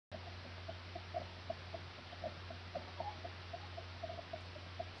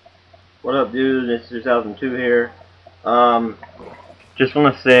What up, dude? It's 2002 here. Um, just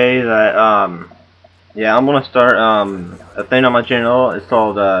want to say that, yeah, I'm gonna start, a thing on my channel. It's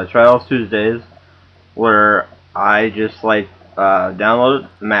called, Trials Tuesdays, where I just, like, download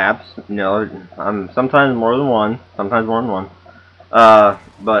maps, sometimes more than one, but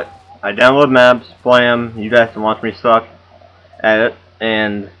I download maps, play them, you guys can watch me suck at it,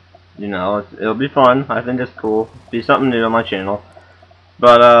 and, it'll be fun. I think it's cool. Be something new on my channel.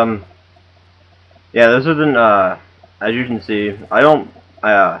 But, yeah, this isn't, as you can see,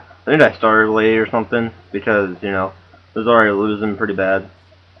 I think I started late or something, because, it was already losing pretty bad,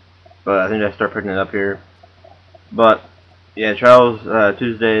 but I think I start picking it up here. But, yeah, Trials,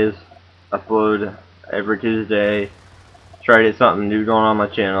 Tuesdays, upload every Tuesday, try to get something new going on my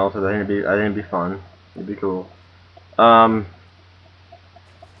channel, so I think it'd be fun, it'd be cool. But,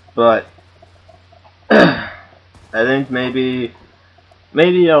 I think maybe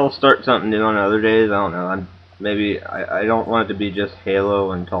I'll start something new on other days. I don't know. I don't want it to be just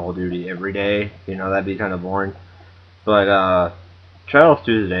Halo and Call of Duty every day. That'd be kind of boring. But Trials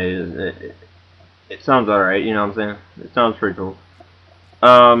Tuesday it sounds alright. You know what I'm saying? It sounds pretty cool.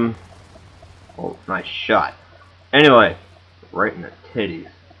 Oh, nice shot. Anyway, right in the titties.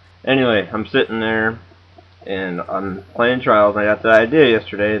 Anyway, I'm sitting there and I'm playing Trials. And I got the idea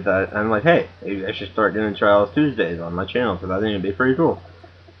yesterday that I'm like, hey, maybe I should start doing Trials Tuesdays on my channel because I think it'd be pretty cool.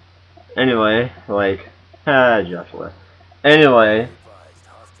 Anyway, like, Joshua. Anyway,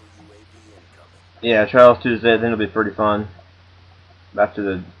 yeah, Trials Tuesday, I think it'll be pretty fun. Back to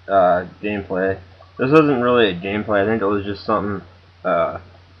the gameplay. This wasn't really a gameplay, I think it was just something, I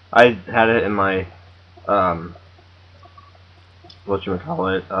had it in my,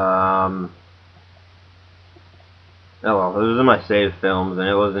 whatchamacallit, oh well, it was in my save films, and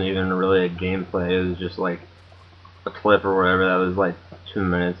it wasn't even really a gameplay, it was just like a clip or whatever that was like 2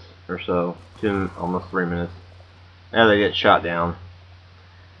 minutes or so, almost 3 minutes. Now they get shot down.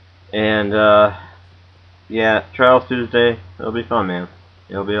 And, yeah, Trials Tuesday, it'll be fun, man.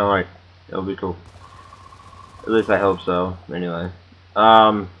 It'll be alright. It'll be cool. At least I hope so, anyway.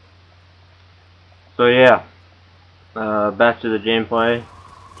 So yeah. Back to the gameplay.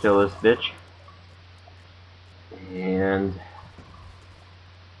 Kill this bitch. And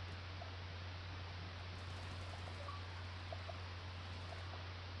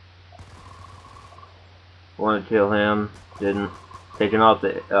wanted to kill him. Didn't. Taking off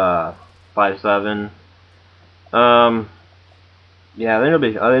the 5-7. Yeah, I think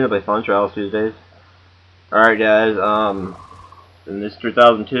it'll be fun. Trials Tuesdays. Alright, guys. In this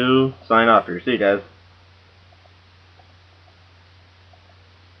 2002, sign off here. See you guys.